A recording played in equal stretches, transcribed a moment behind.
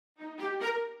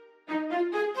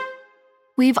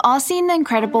We've all seen the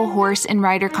incredible horse and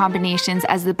rider combinations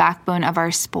as the backbone of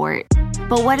our sport.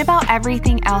 But what about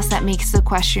everything else that makes the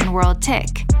equestrian world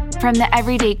tick? From the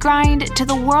everyday grind to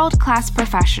the world-class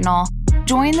professional,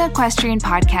 join the Equestrian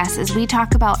Podcast as we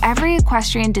talk about every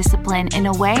equestrian discipline in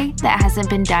a way that hasn't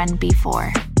been done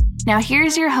before. Now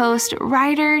here's your host,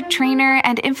 rider, trainer,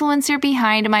 and influencer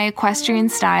behind my equestrian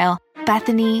style,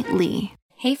 Bethany Lee.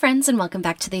 Hey friends, and welcome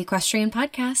back to the Equestrian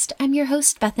Podcast. I'm your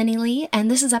host, Bethany Lee,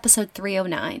 and this is episode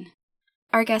 309.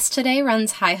 Our guest today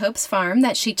runs High Hopes Farm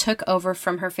that she took over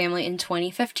from her family in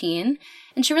 2015,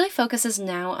 and she really focuses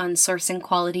now on sourcing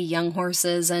quality young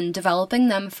horses and developing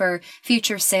them for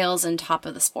future sales and top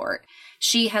of the sport.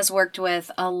 She has worked with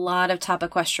a lot of top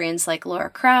equestrians like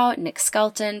Kraut, Nick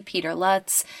Skelton, Peter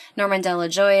Lutz, Norman Dello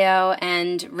Joio,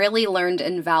 and really learned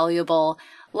invaluable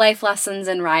life lessons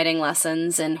and riding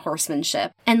lessons and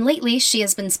horsemanship. And lately, she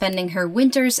has been spending her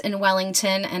winters in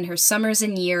Wellington and her summers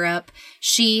in Europe.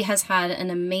 She has had an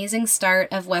amazing start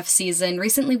of WEF season,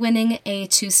 recently winning a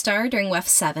 2-star during WEF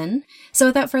 7. So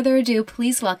without further ado,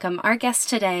 please welcome our guest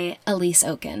today, Alise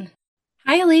Oken.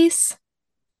 Hi, Alise.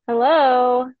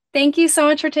 Hello. Thank you so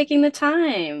much for taking the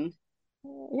time.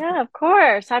 Yeah, of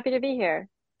course. Happy to be here.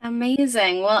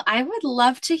 Amazing. Well, I would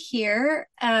love to hear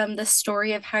the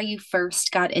story of how you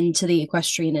first got into the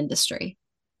equestrian industry.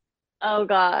 Oh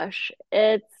gosh,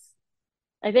 I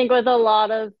think with a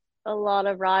lot of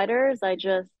riders,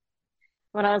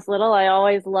 when I was little, I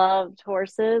always loved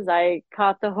horses. I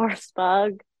caught the horse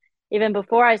bug even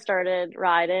before I started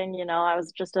riding. I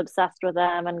was just obsessed with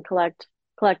them and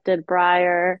collected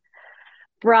Breyer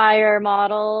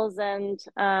models, and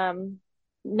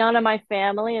none of my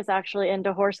family is actually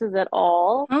into horses at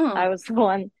all. Oh. I was the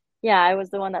one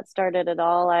that started it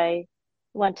all. I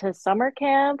went to summer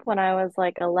camp when I was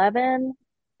like 11,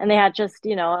 and they had just,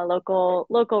 a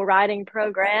local riding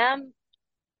program,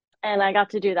 and I got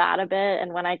to do that a bit.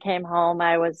 And when I came home,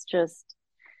 I was just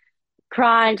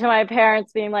crying to my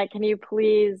parents, being like, can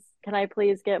I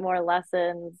please get more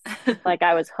lessons? Like,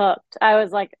 I was hooked. I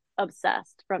was like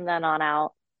obsessed from then on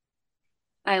out.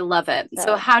 I love it.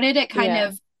 So how did it kind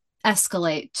of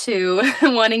escalate to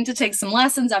wanting to take some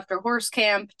lessons after horse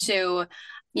camp to,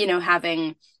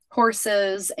 having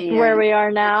horses and where we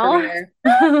are now?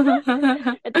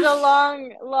 It's a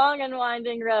long and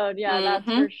winding road. Yeah, That's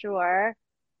for sure.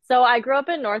 So I grew up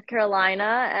in North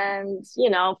Carolina, and,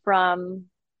 from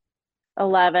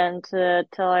 11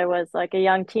 till I was like a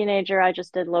young teenager, I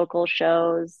just did local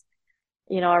shows,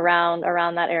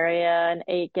 around that area, and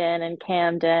Aiken and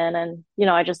Camden. And,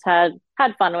 I just had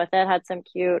fun with it, had some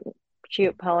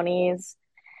cute ponies.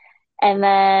 And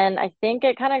then I think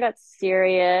it kind of got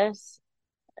serious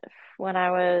when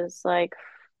I was like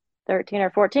 13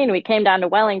 or 14. We came down to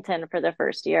Wellington for the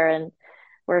first year, and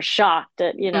we're shocked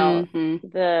at,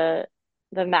 the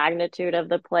magnitude of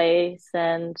the place.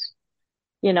 And,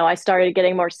 I started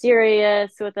getting more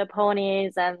serious with the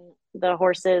ponies and the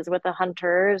horses with the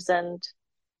hunters. And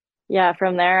yeah,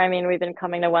 from there, I mean, we've been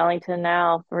coming to Wellington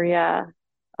now for,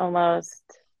 almost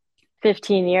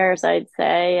 15 years, I'd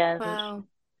say. And wow.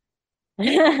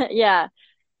 I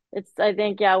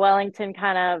think, Wellington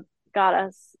kind of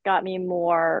got me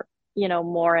more,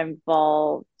 more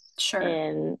involved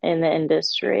in the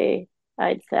industry,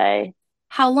 I'd say.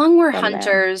 How long were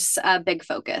hunters a big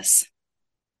focus?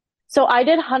 So I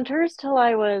did hunters till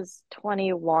I was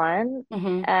 21,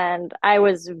 and I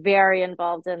was very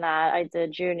involved in that. I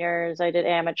did juniors, I did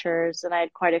amateurs, and I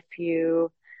had quite a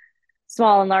few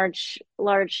small and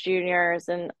large juniors.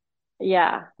 And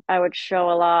I would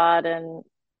show a lot and,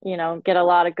 get a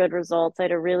lot of good results. I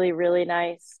had a really, really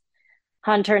nice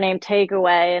hunter named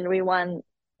Takeaway, and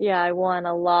I won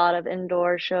a lot of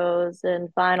indoor shows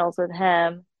and finals with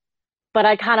him. But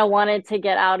I kind of wanted to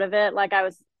get out of it. Like, I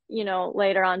was,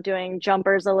 later on doing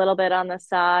jumpers a little bit on the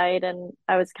side, and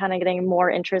I was kind of getting more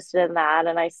interested in that.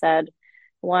 And I said,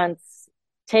 once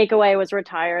Takeaway was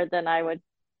retired, then I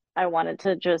wanted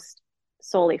to just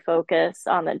solely focus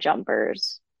on the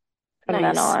jumpers from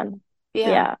then on.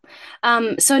 Yeah.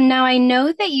 So now I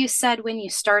know that you said when you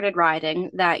started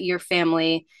riding that your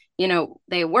family,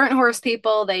 they weren't horse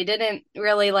people. They didn't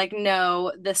really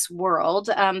know this world.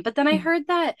 But then I heard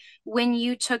that when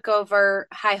you took over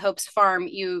High Hopes Farm,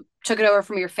 you took it over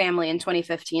from your family in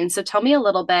 2015. So tell me a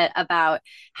little bit about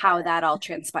how that all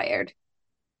transpired.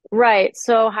 Right.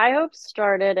 So High Hopes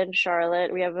started in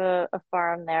Charlotte. We have a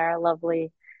farm there, a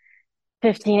lovely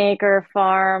 15-acre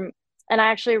farm. And I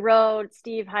actually rode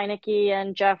Steve Heineke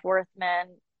and Jeff Worthman.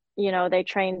 They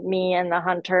trained me and the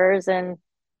hunters, and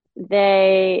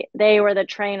they were the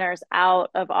trainers out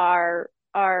of our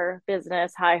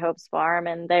business, High Hopes Farm,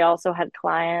 and they also had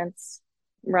clients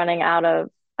running out of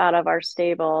our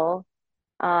stable.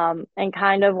 And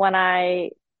kind of when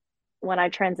I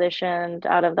transitioned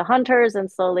out of the hunters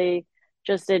and slowly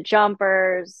just did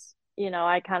jumpers,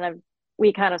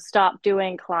 we kind of stopped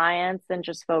doing clients and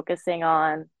just focusing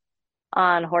on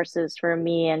horses for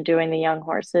me and doing the young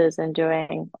horses and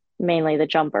doing mainly the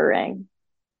jumper ring.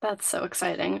 That's so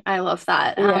exciting. I love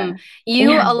that. Yeah.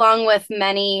 You, Yeah. along with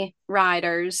many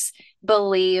riders,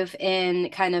 believe in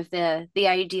kind of the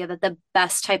idea that the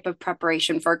best type of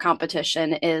preparation for a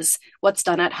competition is what's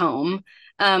done at home.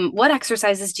 What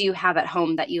exercises do you have at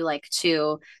home that you like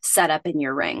to set up in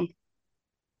your ring?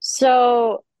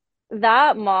 So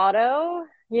that motto,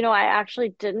 I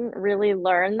actually didn't really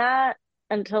learn that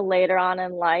until later on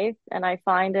in life, and I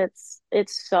find it's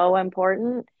so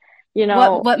important. You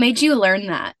know, What made you learn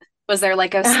that? Was there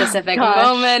like a specific gosh,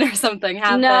 moment or something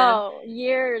happened? no,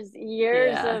 years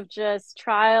Yeah. of just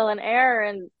trial and error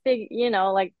and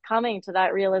like coming to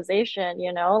that realization,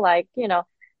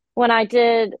 when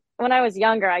I was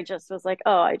younger, I just was like,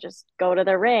 oh, I just go to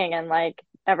the ring and like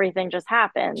everything just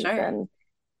happens. Sure.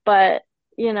 But,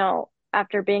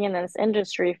 after being in this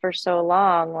industry for so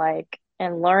long, like,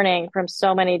 and learning from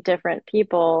so many different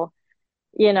people,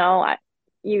 you know, I,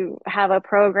 you have a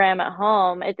program at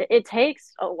home. It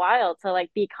takes a while to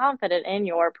like be confident in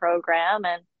your program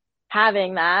and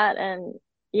having that. And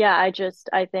yeah,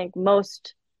 I think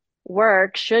most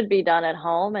work should be done at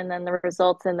home, and then the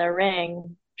results in the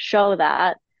ring show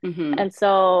that. Hmm. And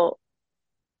so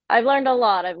I've learned a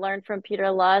lot. I've learned from Peter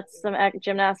Lutz some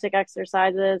gymnastic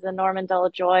exercises and Norman Dello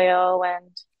Joio, and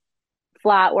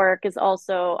flat work is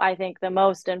also, I think, the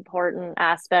most important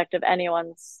aspect of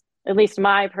anyone's, at least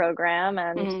my program.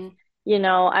 And, Hmm.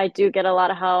 I do get a lot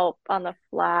of help on the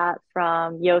flat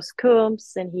from Jos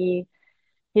Coombs, and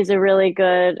he's a really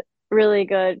good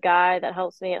guy that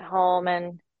helps me at home.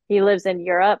 And he lives in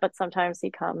Europe, but sometimes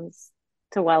he comes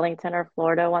to Wellington or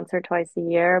Florida once or twice a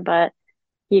year. But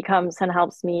he comes and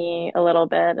helps me a little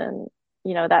bit, and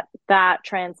that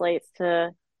translates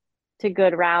to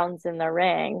good rounds in the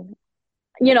ring.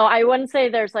 I wouldn't say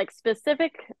there's like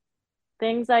specific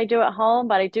things I do at home,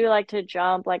 but I do like to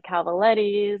jump like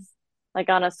cavalettis, like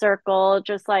on a circle.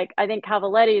 Just like I think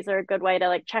cavalettis are a good way to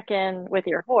like check in with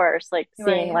your horse, like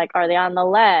seeing Right. like are they on the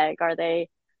leg? Are they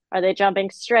jumping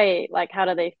straight? Like how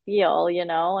do they feel,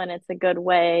 And it's a good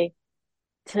way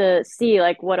to see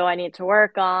like what do I need to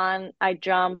work on. I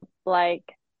jump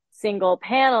like single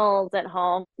panels at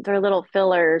home. They're little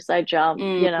fillers I jump,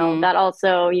 Hmm. that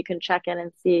also you can check in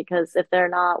and see, because if they're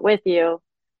not with you,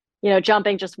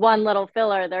 jumping just one little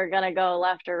filler, they're gonna go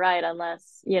left or right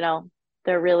unless,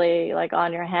 they're really like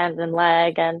on your hand and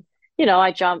leg. And,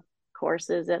 I jump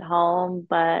courses at home,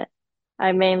 but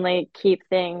I mainly keep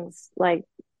things like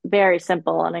very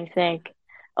simple. And I think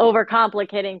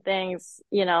overcomplicating things,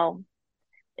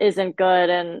 isn't good.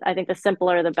 And I think the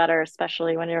simpler the better,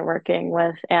 especially when you're working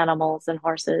with animals and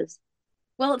horses.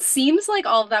 Well, it seems like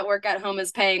all of that work at home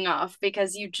is paying off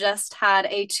because you just had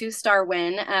a two-star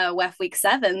win, WEF Week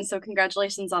 7. So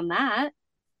congratulations on that.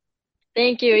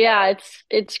 Thank you. Yeah,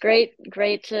 it's great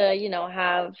to,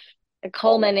 have a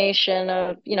culmination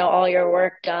of, all your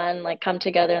work done, like come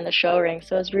together in the show ring.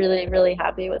 So I was really, really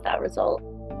happy with that result.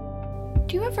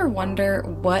 Do you ever wonder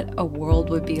what a world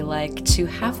would be like to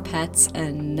have pets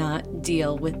and not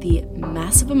deal with the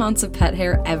massive amounts of pet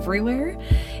hair everywhere?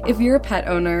 If you're a pet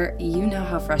owner, you know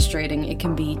how frustrating it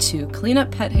can be to clean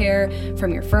up pet hair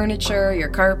from your furniture, your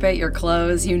carpet, your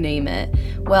clothes, you name it.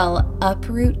 Well,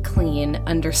 Uproot Clean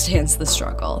understands the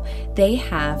struggle. They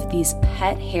have these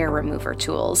pet hair remover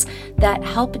tools that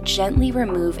help gently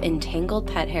remove entangled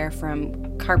pet hair from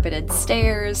carpeted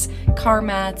stairs, car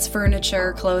mats,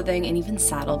 furniture, clothing, and even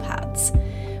saddle pads.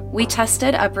 We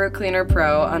tested Uproot Cleaner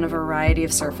Pro on a variety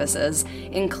of surfaces,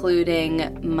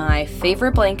 including my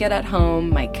favorite blanket at home,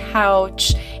 my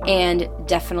couch, and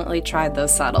definitely tried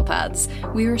those saddle pads.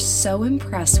 We were so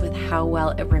impressed with how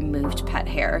well it removed pet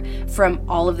hair from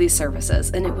all of these surfaces,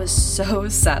 and it was so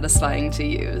satisfying to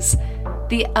use.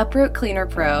 The Uproot Cleaner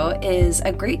Pro is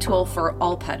a great tool for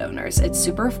all pet owners. It's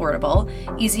super affordable,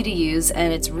 easy to use,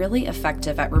 and it's really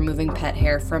effective at removing pet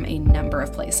hair from a number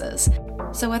of places.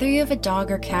 So whether you have a dog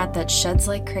or cat that sheds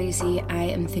like crazy, I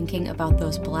am thinking about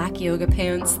those black yoga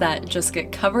pants that just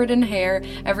get covered in hair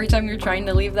every time you're trying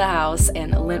to leave the house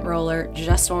and a lint roller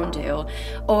just won't do.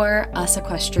 Or us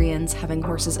equestrians having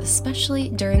horses, especially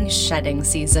during shedding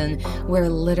season, where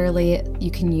literally you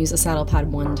can use a saddle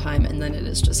pad one time and then it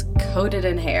is just coated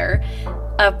in hair.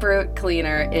 Uproot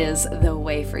Cleaner is the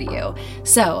way for you.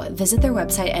 So visit their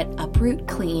website at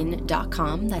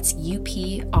uprootclean.com. That's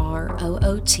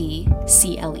UPROOTCLEAN.com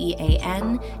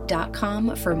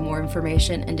Clean.com for more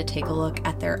information and to take a look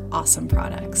at their awesome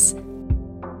products.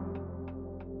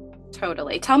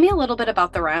 Totally. Tell me a little bit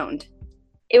about the round.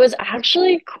 It was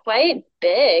actually quite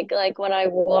big. Like when I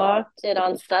walked it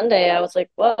on Sunday, I was like,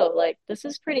 whoa, like this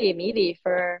is pretty meaty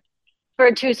for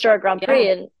a two-star Grand Prix.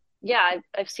 Yeah. And yeah,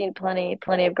 I've seen plenty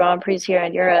of Grand Prix here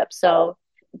in Europe. So,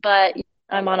 but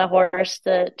I'm on a horse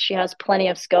that she has plenty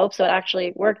of scope, so it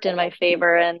actually worked in my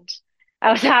favor. And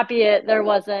I was happy there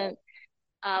wasn't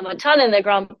a ton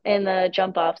in the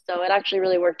jump off, so it actually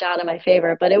really worked out in my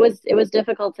favor. But it was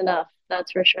difficult enough,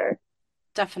 that's for sure.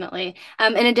 Definitely.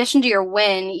 In addition to your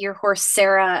win, your horse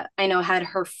Sarah, I know, had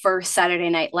her first Saturday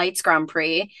Night Lights Grand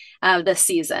Prix this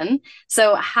season.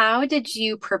 So how did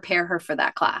you prepare her for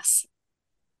that class?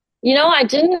 I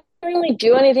didn't really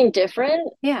do anything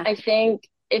different. Yeah. I think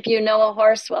if you know a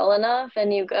horse well enough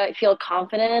and you feel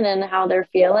confident in how they're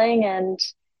feeling, and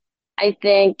I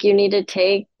think you need to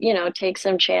take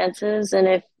some chances. And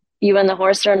if you and the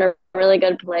horse are in a really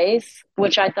good place,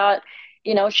 which I thought,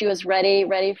 she was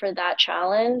ready for that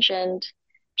challenge, and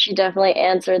she definitely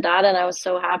answered that. And I was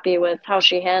so happy with how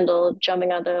she handled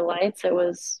jumping under the lights. It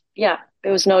was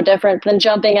no different than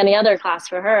jumping any other class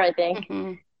for her, I think.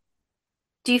 Mm-hmm.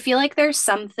 Do you feel like there's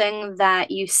something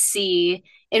that you see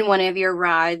in one of your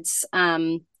rides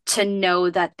to know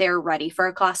that they're ready for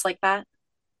a class like that?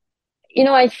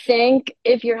 I think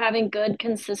if you're having good,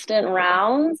 consistent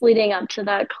rounds leading up to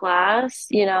that class,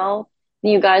 you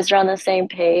guys are on the same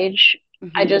page. I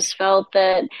Mm-hmm. just felt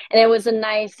that, and it was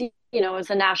it was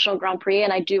a national Grand Prix,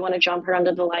 and I do want to jump her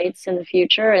under the lights in the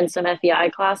future in some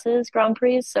FEI classes Grand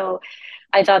Prix. So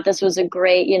I thought this was a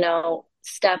great,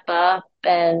 step up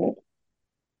and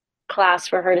class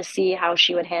for her to see how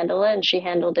she would handle it. And she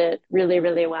handled it really,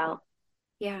 really well.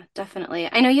 Yeah, definitely.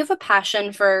 I know you have a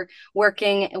passion for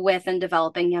working with and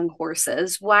developing young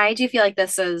horses. Why do you feel like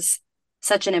this is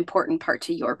such an important part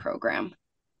to your program?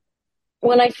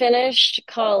 When I finished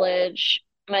college,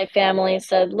 my family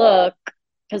said, look,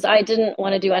 because I didn't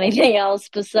want to do anything else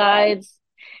besides,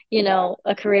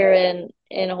 a career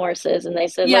in horses. And they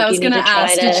said, Yeah, I look, was you gonna need to try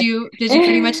ask, did to. you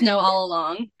pretty much know all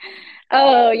along?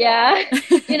 Oh, yeah.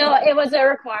 It was a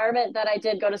requirement that I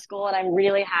did go to school, and I'm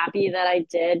really happy that I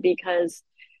did because,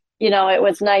 it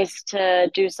was nice to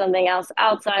do something else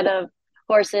outside of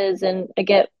horses and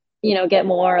get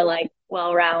more like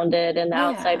well-rounded in the Yeah.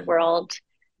 outside world.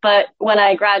 But when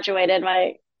I graduated,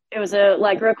 it was a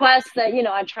like request that,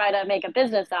 I try to make a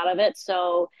business out of it.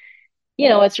 So,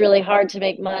 it's really hard to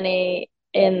make money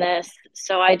in this.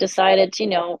 So I decided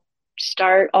to,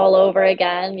 start all over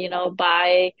again,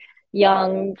 buy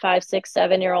young 5, 6,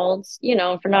 7 year olds,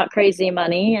 for not crazy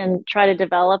money, and try to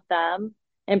develop them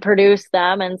and produce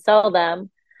them and sell them,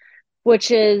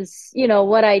 which is,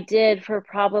 what I did for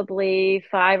probably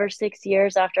 5 or 6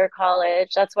 years after college.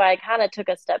 That's why I kind of took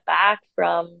a step back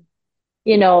from,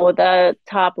 the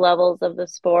top levels of the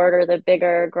sport or the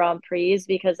bigger Grand Prix,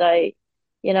 because I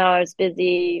was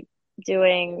busy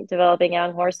developing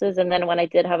young horses. And then when I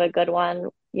did have a good one,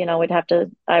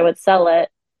 I would sell it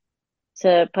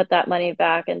to put that money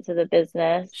back into the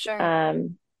business. Sure.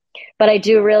 But I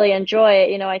do really enjoy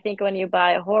it. I think when you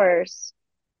buy a horse,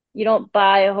 you don't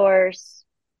buy a horse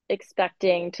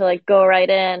expecting to like go right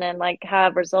in and like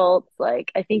have results.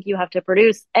 Like I think you have to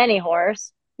produce any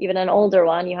horse, even an older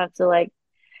one. You have to like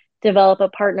develop a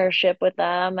partnership with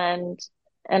them, and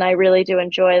I really do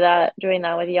enjoy that, doing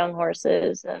that with young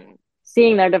horses and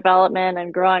seeing their development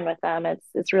and growing with them.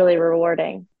 It's really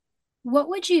rewarding. What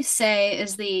would you say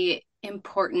is the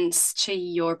importance to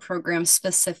your program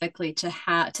specifically to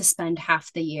spend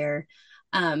half the year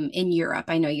in Europe?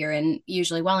 I know you're in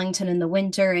usually Wellington in the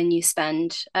winter and you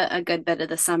spend a good bit of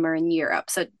the summer in Europe.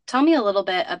 So tell me a little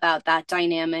bit about that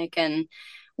dynamic and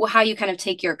how you kind of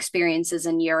take your experiences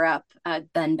in Europe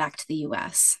then back to the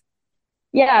US.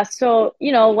 Yeah, so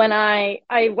when I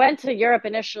went to Europe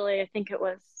initially, I think it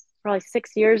was probably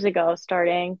 6 years ago,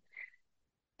 starting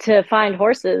to find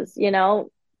horses,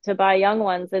 to buy young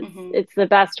ones. Hmm. It's the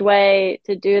best way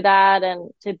to do that, and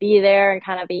to be there and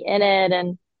kind of be in it,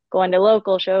 and going to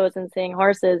local shows and seeing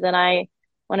horses. And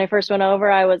when I first went over,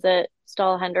 I was at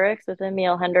Stall Hendrix with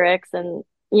Emile Hendrix, and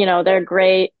they're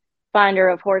great finder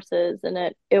of horses,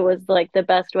 and it was like the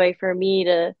best way for me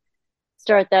to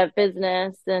start that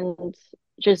business and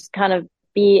just kind of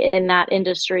be in that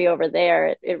industry over there.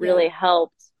 It Yeah. really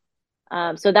helped.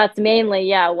 So that's mainly,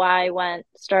 yeah, why I went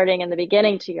starting in the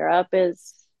beginning to Europe,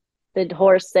 is the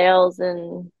horse sales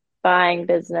and buying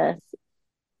business,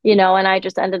 and I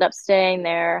just ended up staying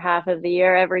there half of the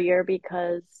year every year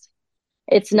because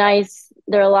it's nice.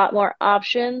 There are a lot more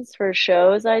options for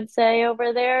shows, I'd say,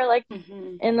 over there, like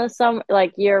in the summer,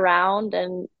 like year round.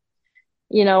 And,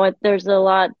 there's a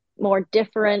lot more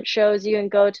different shows you can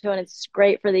go to, and it's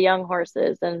great for the young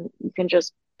horses. And you can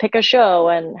just pick a show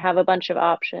and have a bunch of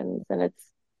options. And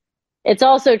it's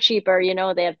also cheaper.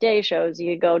 They have day shows.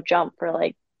 You could go jump for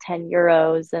like 10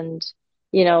 euros, and,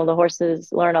 the horses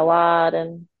learn a lot.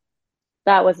 And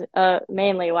that was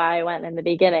mainly why I went in the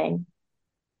beginning.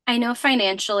 I know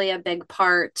financially a big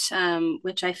part,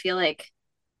 which I feel like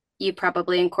you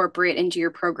probably incorporate into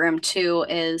your program too,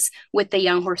 is with the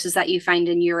young horses that you find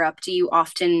in Europe. Do you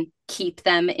often keep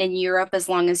them in Europe as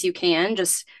long as you can,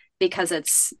 just because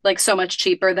it's like so much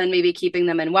cheaper than maybe keeping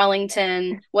them in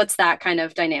Wellington? What's that kind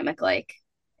of dynamic like?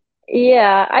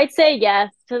 Yeah, I'd say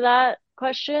yes to that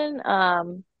question.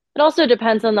 It also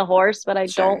depends on the horse, but I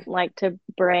Sure. don't like to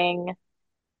bring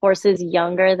horses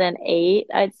younger than 8,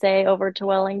 I'd say, over to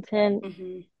Wellington.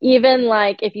 Hmm. Even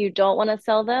like if you don't want to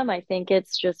sell them, I think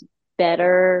it's just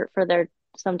better for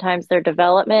sometimes their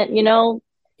development,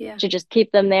 Yeah. to just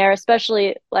keep them there,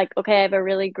 especially like, okay, I have a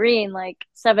really green, like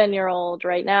 7-year-old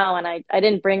right now, and I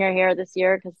didn't bring her here this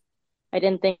year because I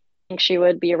didn't think she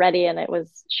would be ready. And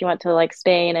she went to like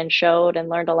Spain and showed and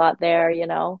learned a lot there.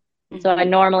 So I Hmm.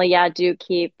 normally, yeah, do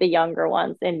keep the younger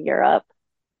ones in Europe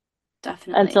until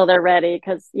Definitely. they're ready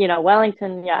because,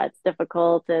 Wellington, yeah, it's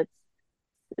difficult.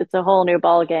 It's a whole new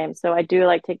ball game. So I do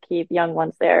like to keep young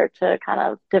ones there to kind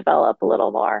of develop a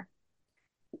little more.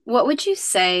 What would you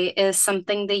say is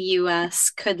something the US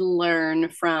could learn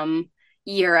from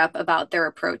Europe about their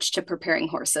approach to preparing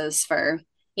horses for,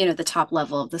 the top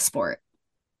level of the sport?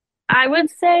 I would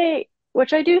say,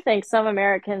 which I do think some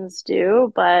Americans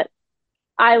do, but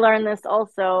I learned this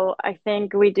also. I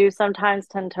think we do sometimes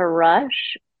tend to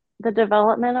rush the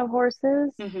development of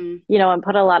horses, Hmm. and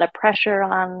put a lot of pressure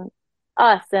on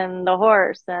us and the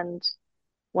horse and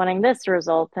wanting this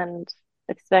result and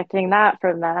expecting that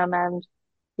from them. And,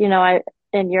 I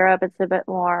in Europe it's a bit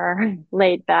more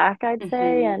laid back, I'd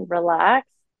say, Hmm. and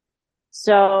relaxed.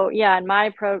 So yeah, in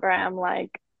my program,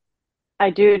 like I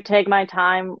do take my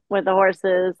time with the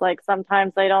horses. Like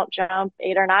sometimes I don't jump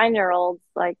 8 or 9-year-olds,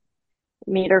 like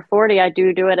meter 40. I do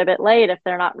it a bit late if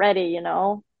they're not ready.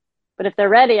 But if they're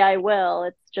ready, I will.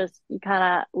 It's just you kind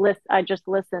of listen. I just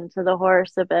listen to the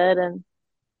horse a bit and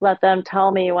let them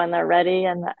tell me when they're ready.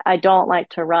 And I don't like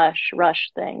to rush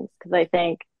things because I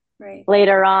think Right.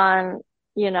 later on,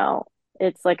 you know,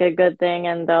 it's like a good thing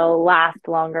and they'll last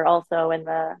longer also in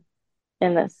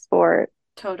the sport.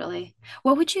 Totally.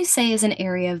 What would you say is an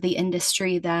area of the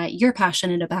industry that you're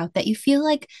passionate about that you feel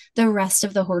like the rest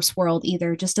of the horse world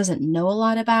either just doesn't know a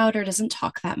lot about or doesn't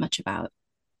talk that much about?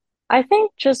 I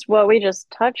think just what we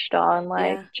just touched on,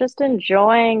 like Yeah. just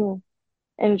enjoying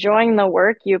the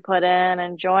work you put in,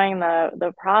 enjoying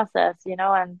the process,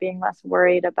 and being less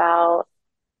worried about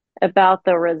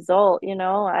the result. When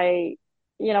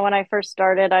I first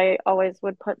started, I always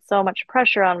would put so much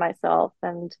pressure on myself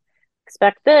and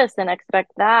expect this and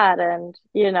expect that. And,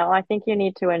 I think you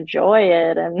need to enjoy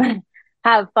it and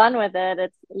have fun with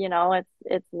it.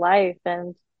 It's life.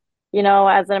 And,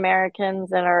 as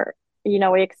Americans and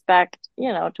we expect,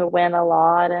 to win a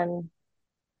lot.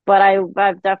 But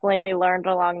I've definitely learned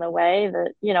along the way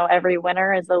that, every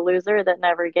winner is a loser that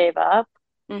never gave up.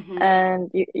 Hmm.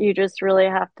 And you just really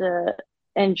have to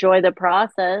enjoy the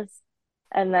process,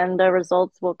 and then the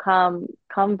results will come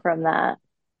from that.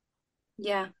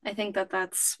 Yeah, I think that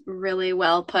that's really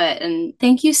well put. And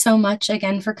thank you so much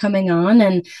again for coming on,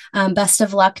 and best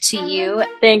of luck to you.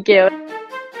 Thank you.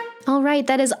 All right,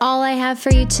 that is all I have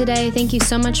for you today. Thank you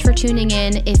so much for tuning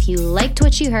in. If you liked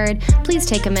what you heard, please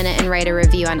take a minute and write a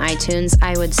review on iTunes.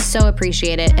 I would so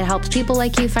appreciate it. It helps people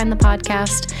like you find the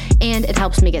podcast, and it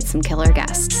helps me get some killer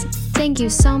guests. Thank you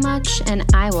so much, and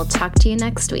I will talk to you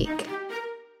next week.